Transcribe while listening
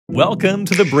Welcome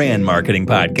to the Brand Marketing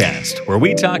Podcast, where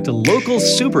we talk to local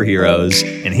superheroes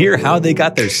and hear how they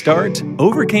got their start,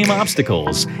 overcame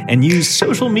obstacles, and used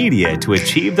social media to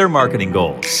achieve their marketing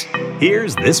goals.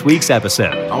 Here's this week's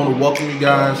episode. I want to welcome you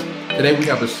guys. Today we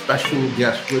have a special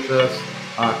guest with us.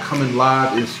 Coming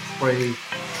live is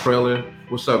Traylor.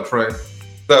 What's up, Trey?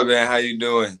 What's up, man? How you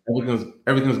doing?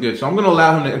 Everything's good. So I'm going to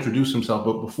allow him to introduce himself.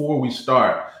 But before we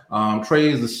start, Trey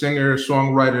is the singer,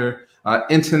 songwriter,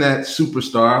 internet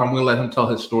superstar. I'm going to let him tell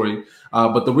his story.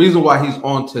 But the reason why he's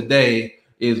on today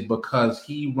is because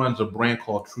he runs a brand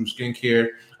called True Skincare.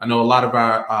 I know a lot of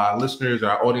our listeners,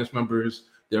 our audience members,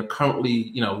 they're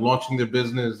currently, launching their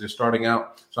business. They're starting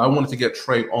out. So I wanted to get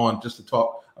Trey on just to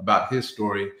talk about his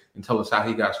story and tell us how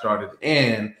he got started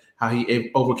and how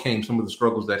he overcame some of the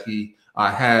struggles that he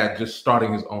had just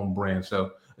starting his own brand.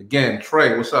 So again,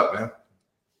 Trey, what's up, man?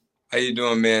 How you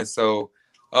doing, man? So,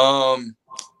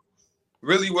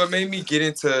 really what made me get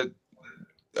into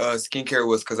skincare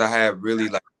was because I had really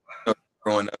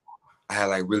growing up, I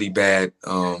had really bad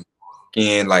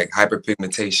skin,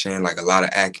 hyperpigmentation, a lot of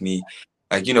acne,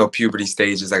 puberty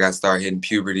stages. I got started hitting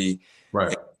puberty.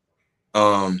 Right.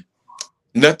 And,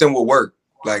 nothing would work.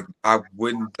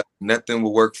 Nothing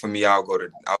would work for me. I was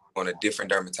on a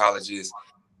different dermatologist.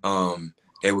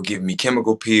 They would give me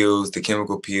chemical peels. The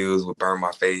chemical peels would burn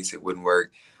my face. It wouldn't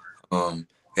work.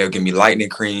 They would give me lightening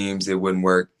creams. It wouldn't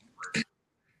work,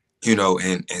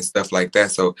 and stuff like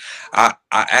that. So I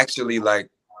actually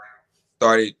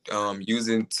started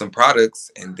using some products,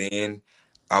 and then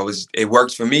it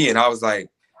works for me. And I was and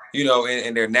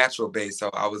they're natural based. So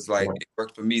I was like, it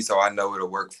worked for me. So I know it'll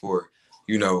work for,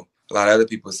 a lot of other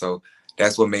people. So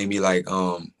that's what made me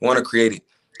want to create it.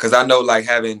 Cause I know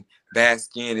having bad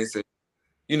skin, it's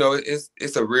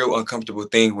a real uncomfortable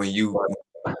thing when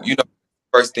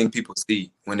first thing people see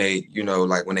when they,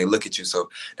 when they look at you. So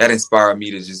that inspired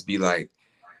me to just be I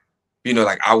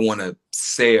want to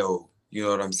sell, you know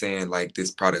what I'm saying?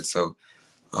 This product. So,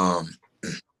 I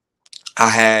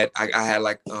had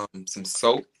some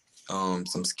soap, some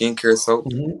skincare soap.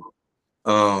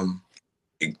 Mm-hmm.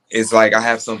 It's I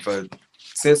have some for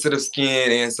sensitive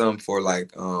skin and some for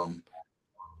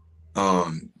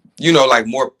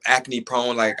more acne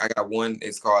prone. I got one,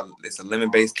 it's a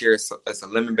lemon-based it's a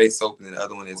lemon-based soap, and the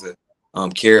other one is a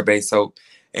carrot-based soap.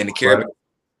 And the carrot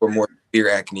for more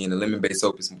severe acne, and the lemon-based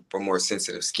soap is for more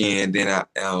sensitive skin. Then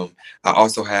I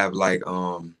also have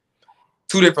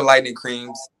two different lightening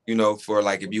creams, for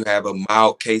if you have a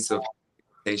mild case of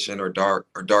pigmentation or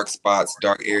dark spots,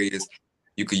 dark areas,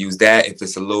 you could use that. If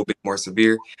it's a little bit more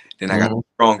severe, then I got a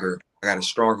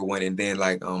stronger one. And then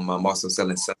I'm also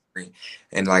selling sunscreen,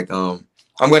 and I'm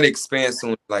going to expand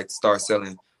soon, start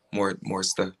selling more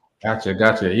stuff. Gotcha.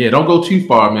 Yeah, don't go too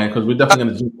far, man, because we're definitely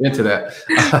going to jump into that.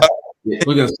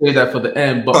 We're going to save that for the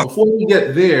end. But before we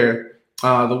get there,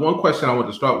 the one question I want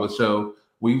to start with. So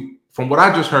from what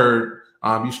I just heard,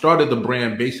 you started the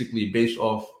brand basically based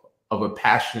off of a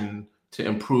passion to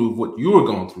improve what you were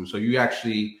going through. So you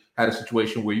actually had a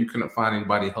situation where you couldn't find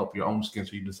anybody to help your own skin.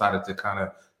 So you decided to kind of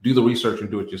do the research and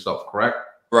do it yourself, correct?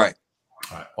 Right.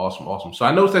 All right. Awesome. So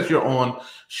I noticed that you're on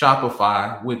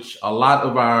Shopify, which a lot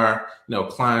of our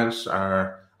clients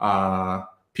are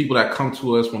people that come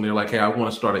to us when they're like, hey, I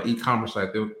want to start an e-commerce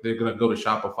site. They're going to go to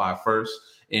Shopify first.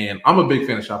 And I'm a big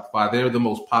fan of Shopify. They're the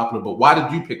most popular. But why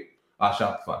did you pick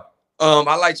Shopify?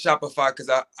 I like Shopify because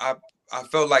I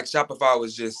felt like Shopify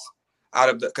was just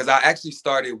because I actually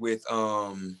started with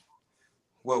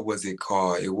what was it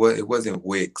called? It wasn't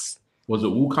Wix. Was it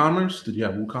WooCommerce? Did you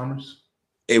have WooCommerce?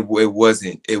 It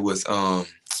wasn't. It was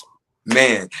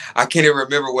man, I can't even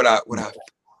remember what I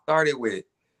started with.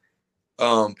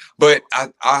 But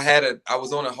I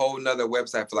was on a whole nother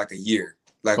website for a year.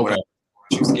 When I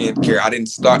True Skincare, I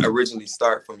didn't originally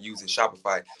start from using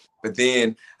Shopify, but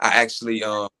then I actually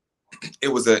it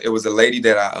was a lady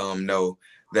that I know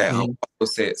that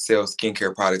also sells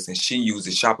skincare products, and she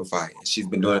uses Shopify, and she's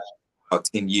been doing it for about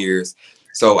 10 years.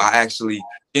 So I actually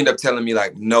ended up telling me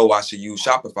no, I should use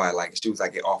Shopify. She was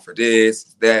it offered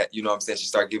this, that, you know what I'm saying? She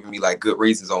started giving me good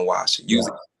reasons on why I should use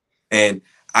it. And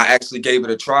I actually gave it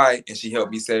a try, and she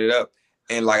helped me set it up.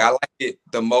 And I like it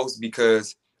the most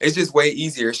because it's just way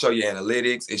easier. It shows you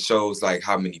analytics. It shows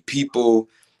how many people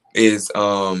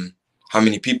on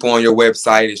your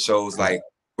website. It shows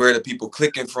where the people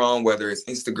clicking from, whether it's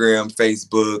Instagram,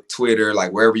 Facebook, Twitter,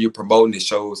 wherever you're promoting. It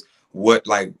shows what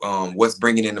what's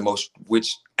bringing in the most,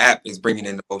 which app is bringing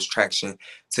in the most traction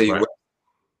to you.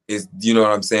 Is, you know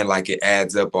what I'm saying? It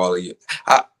adds up all of you.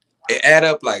 It add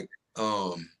up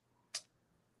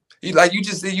you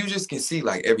just can see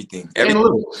everything.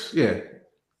 Analytics, yeah.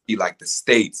 Be the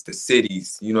states, the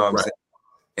cities, you know what I'm saying?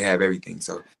 they have everything.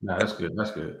 So No, that's good.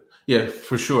 That's good. Yeah,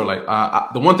 for sure. Like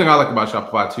the one thing I like about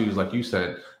Shopify too is, like you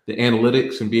said, the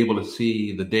analytics and be able to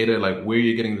see the data, like where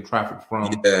you're getting the traffic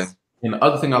from. yeah, And the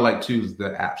other thing I like too is the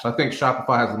apps. I think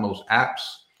Shopify has the most apps.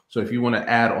 So if you want to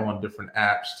add on different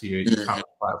apps to your mhm. e-commerce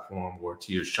platform or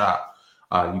to your shop,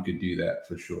 you could do that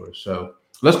for sure. So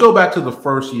let's go back to the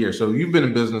first year. So you've been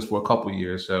in business for a couple of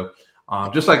years. So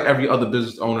just like every other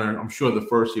business owner, I'm sure the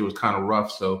first year was kind of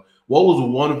rough. So what was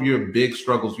one of your big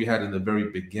struggles you had in the very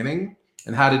beginning,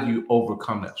 and how did you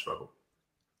overcome that struggle?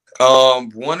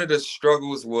 One of the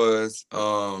struggles was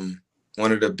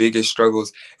one of the biggest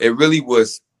struggles. It really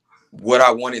was what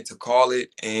I wanted to call it,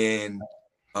 and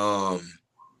um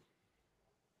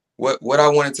what I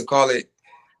wanted to call it.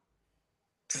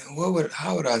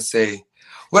 How would I say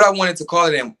what I wanted to call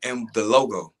it, and the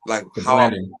logo, like The how I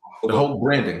branding, the logo, whole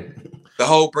branding. the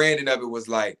whole branding of it was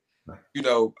like,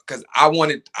 because I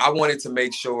wanted to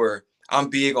make sure I'm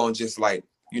big on just like,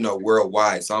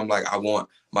 worldwide. So I'm like, I want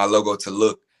my logo to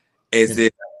look as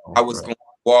if I was Right. going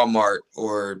to Walmart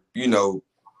or,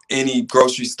 any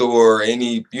grocery store,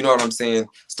 any, you know what I'm saying,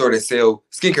 store that sell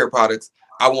skincare products.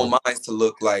 I want mine to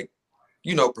look like,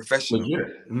 professional.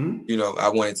 Legit. Mhm. I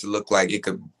want it to look like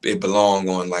it belong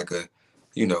on like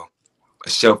you know, a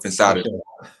shelf inside of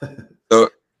it. So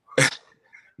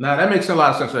Now that makes a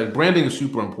lot of sense. Like branding is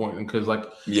super important because,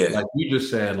 yeah. like you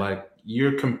just said, like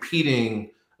you're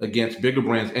competing against bigger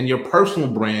brands, and your personal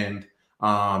brand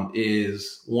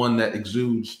is one that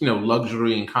exudes,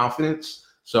 luxury and confidence.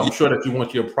 So I'm sure that you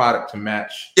want your product to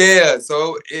match. Yeah,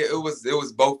 so it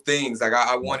was both things. Like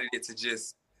I wanted it to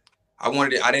just I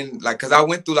wanted it. I didn't like because I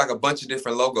went through like a bunch of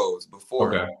different logos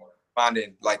before Okay.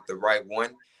 finding like the right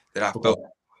one that I felt Okay.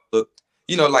 looked,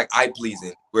 like eye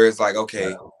pleasing. Where it's like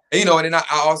okay, Exactly. and then I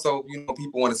also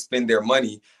people want to spend their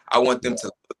money. I want them to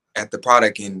look at the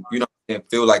product and and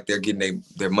feel like they're getting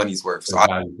their money's worth. So I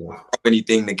don't Valuable. throw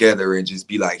anything together and just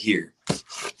be like here.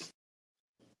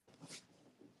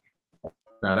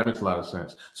 Now that makes a lot of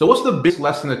sense. So what's the biggest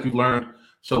lesson that you've learned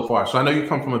so far? So I know you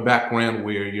come from a background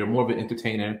where you're more of an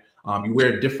entertainer. You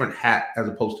wear a different hat as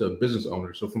opposed to a business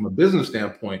owner. So from a business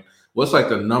standpoint, what's like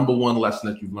the number one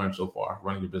lesson that you've learned so far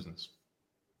running your business?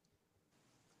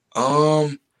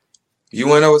 Um, you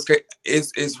want to know what's great?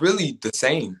 It's really the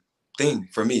same thing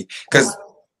for me Okay. because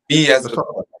me as Let's a talk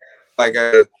about like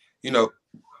a you know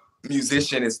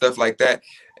musician and stuff like that.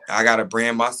 I gotta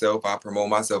brand myself. I promote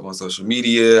myself on social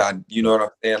media. You know what I'm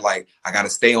saying? Like I gotta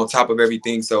stay on top of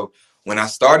everything. So when I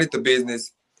started the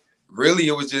business, really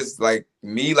it was just like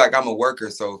me, like I'm a worker.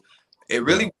 So it that.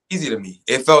 really was easy to me.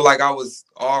 It felt like I was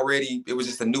already. It was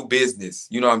just a new business.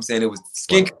 You know what I'm saying? It was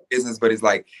Right. skincare business, but it's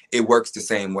like it works the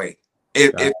same way. Right.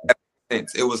 If that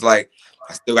makes sense. It was like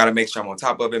I still gotta make sure I'm on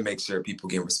top of it, make sure people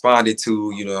get responded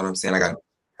to. You know what I'm saying? I got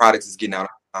products is getting out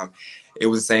on time. It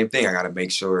was the same thing. I got to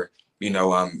make sure,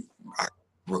 I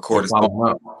record You're a song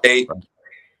following up. date.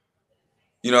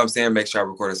 You know what I'm saying? Make sure I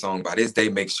record a song by this day.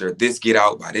 Make sure this get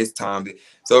out by this time.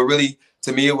 So really,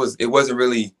 to me, it wasn't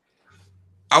really.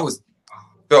 I was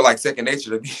felt like second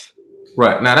nature to me.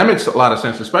 Right. Now that makes a lot of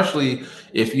sense, especially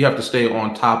if you have to stay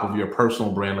on top of your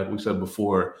personal brand, like we said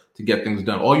before, to get things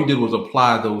done. All you did was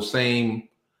apply those same,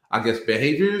 I guess,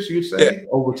 behaviors you'd Yeah, say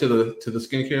over to the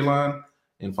skincare line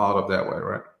and followed up that way,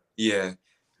 right? yeah.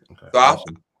 Okay, So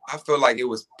awesome. I feel like it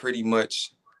was pretty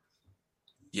much.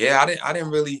 Yeah, I didn't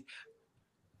really.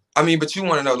 I mean, but you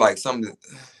want to know like something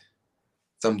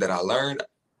that I learned.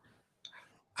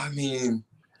 I mean,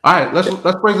 All right, let's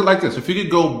phrase it like this. If you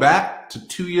could go back to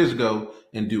 2 years ago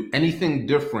and do anything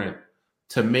different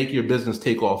to make your business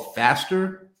take off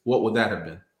faster, what would that have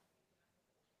been?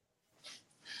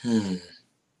 hmm,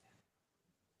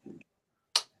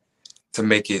 to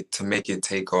make it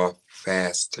take off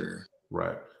faster.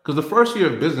 Right. Because the first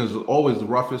year of business is always the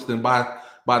roughest. And by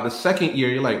the second year,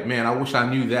 you're like, man, I wish I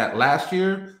knew that last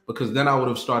year because then I would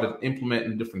have started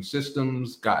implementing different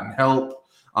systems, gotten help,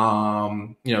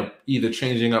 either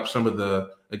changing up some of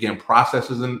the again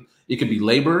processes, and it could be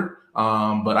labor.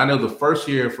 But I know the first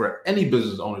year for any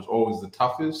business owner is always the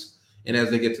toughest. And as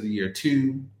they get to the year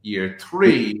two, year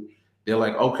three, they're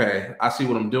like, okay, I see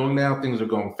what I'm doing now. Things are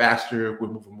going faster. We're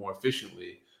moving more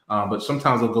efficiently. But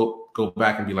sometimes they'll go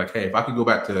back and be like, hey, if I could go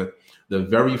back to the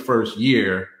very first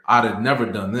year, I'd have never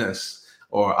done this,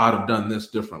 or I'd have done this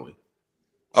differently.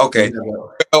 Do Okay. you have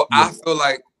that? So Yeah.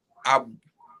 I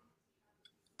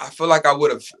I feel like I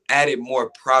would have added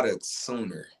more products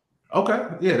sooner. Okay.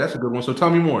 Yeah, that's a good one. So tell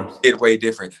me more. It way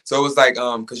different. So it was like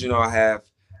because I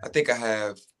think I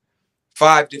have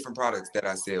 5 different products that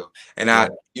I sell, and Right.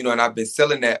 and I've been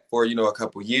selling that for a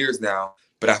couple years now.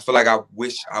 But I feel like I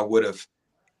wish I would have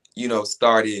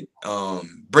started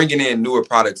bringing in newer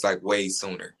products like way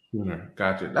sooner.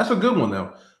 Gotcha. That's a good one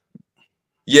though.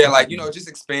 Yeah, like, just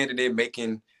expanding it,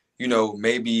 making,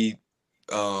 maybe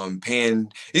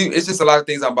paying. It's just a lot of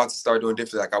things I'm about to start doing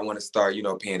different. Like I want to start,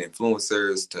 paying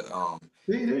influencers to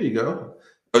See, there you go.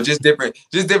 So just different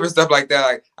stuff like that.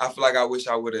 Like I feel like I wish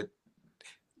I would have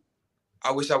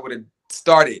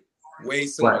started way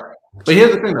sooner. Right. But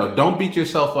here's the thing though, don't beat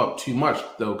yourself up too much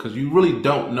though, because you really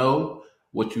don't know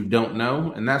what you don't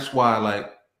know. And that's why,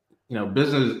 like,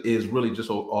 business is really just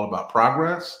all about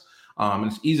progress. And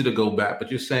it's easy to go back, but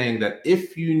you're saying that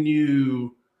if you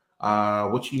knew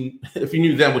if you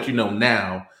knew then what you know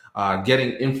now,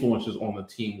 getting influencers on the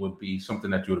team would be something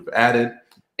that you would have added,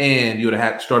 and you would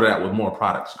have started out with more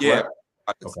products. Correct?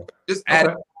 Yeah, okay. Just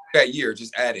add that year.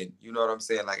 Just adding. You know what I'm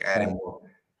saying? Like adding more.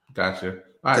 Gotcha.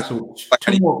 All right, so like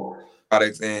two more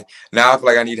products, and now I feel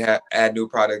like I need to add new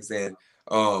products, and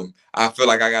I feel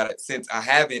like since I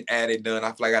haven't added none,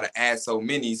 I feel like I got to add so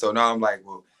many. So now I'm like,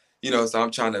 well, so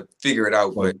I'm trying to figure it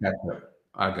out. But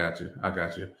I got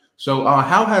you. So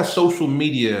how has social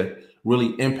media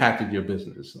really impacted your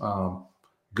business,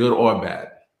 good or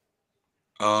bad?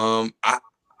 I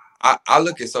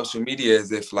look at social media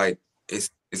as if like it's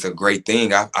a great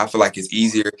thing. I feel like it's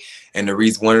easier, and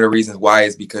one of the reasons why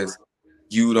is because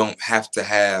you don't have to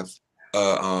have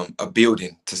a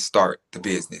building to start the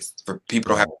business. For people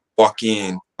don't have to walk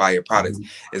in, buy your products.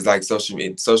 It's like social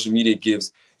media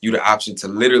gives you the option to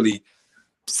literally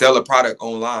sell a product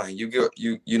online. You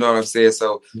know what I'm saying?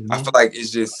 So I feel like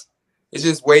it's just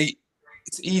it's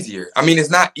easier. I mean, it's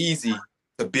not easy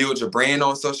to build your brand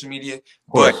on social media,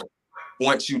 but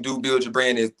once you do build your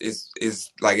brand,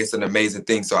 it's like it's an amazing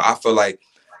thing. So I feel like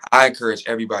I encourage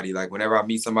everybody, like whenever I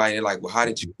meet somebody, they're like, well, how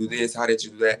did you do this? How did you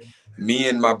do that? Me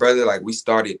and my brother, like we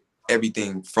started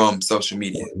everything from social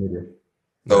media.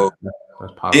 So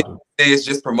that's positive. It's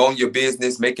just promoting your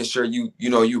business, making sure you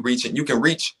can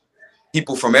reach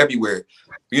people from everywhere.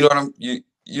 You know what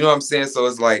I'm saying? So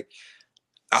it's like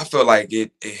I feel like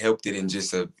it helped it in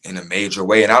just in a major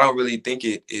way. And I don't really think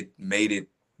it made it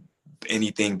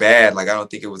anything bad. Like I don't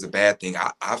think it was a bad thing.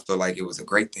 I feel like it was a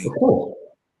great thing. Of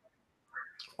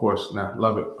course. Now,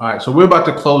 love it. All right. So we're about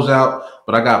to close out,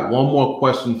 but I got one more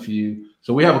question for you.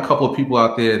 So we have a couple of people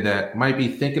out there that might be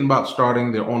thinking about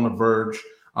starting. They're on the verge,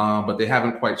 but they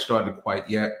haven't quite started quite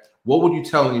yet. What would you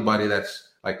tell anybody that's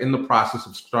like in the process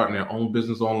of starting their own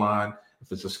business online?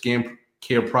 If it's a skin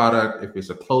care product, if it's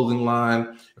a clothing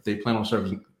line, if they plan on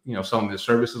selling their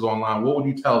services online, what would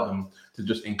you tell them to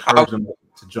just encourage them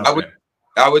to jump in?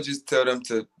 I would just tell them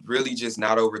to really just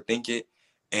not overthink it.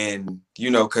 And,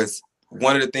 because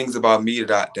one of the things about me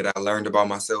that I learned about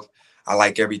myself, I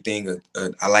like everything.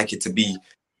 I like it to be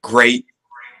great.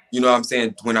 You know what I'm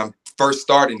saying? When I'm first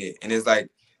starting it, and it's like,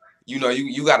 you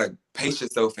got to pace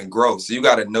yourself and grow. So you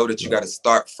got to know that you got to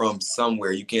start from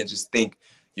somewhere. You can't just think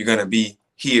you're going to be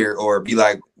here or be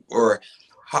like, or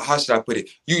how should I put it?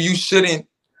 You shouldn't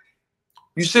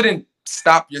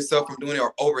stop yourself from doing it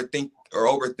or overthink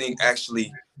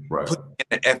actually put in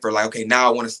the effort. Like, okay, now I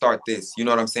want to start this. You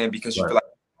know what I'm saying? Because you feel like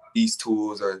these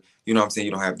tools or, you know what I'm saying?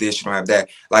 You don't have this, you don't have that.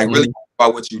 Like really think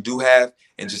about what you do have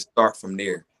and just start from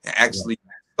there and actually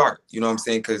start, you know what I'm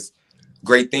saying? Because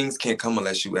great things can't come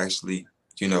unless you actually,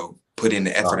 put in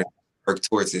the effort and work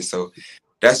towards it. So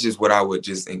that's just what I would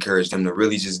just encourage them to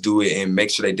really just do it and make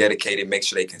sure they dedicate it, make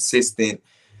sure they consistent,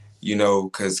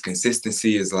 because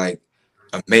consistency is like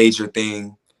a major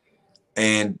thing.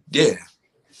 And yeah.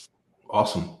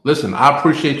 Awesome. Listen, I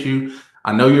appreciate you.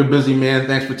 I know you're a busy man.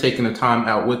 Thanks for taking the time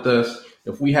out with us.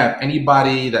 If we have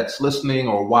anybody that's listening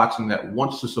or watching that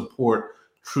wants to support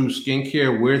True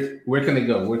Skincare, where can they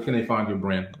go? Where can they find your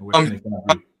brand? Where can they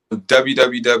find you?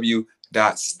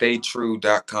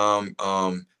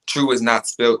 www.staytrue.com. True is not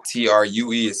spelled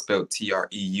True, it's spelled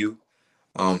Treu,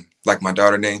 like my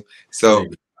daughter's name. So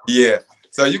yeah.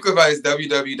 So you can find us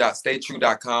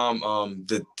www.staytrue.com.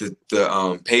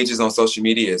 The pages on social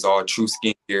media is all True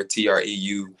Skincare,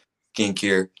 Treu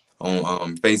Skincare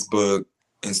on Facebook,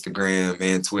 Instagram,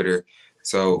 and Twitter.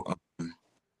 So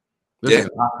listen,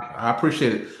 I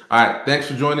appreciate it. All right, thanks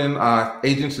for joining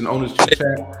Agents and Owners Chit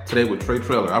Chat today with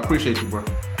Traylor. I appreciate you, bro.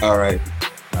 All right.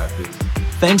 Peace.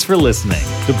 Thanks for listening.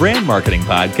 The Brand Marketing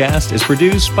Podcast is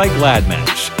produced by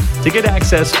GladMatch. To get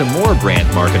access to more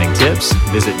brand marketing tips,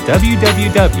 visit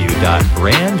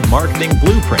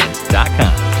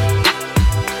www.brandmarketingblueprint.com.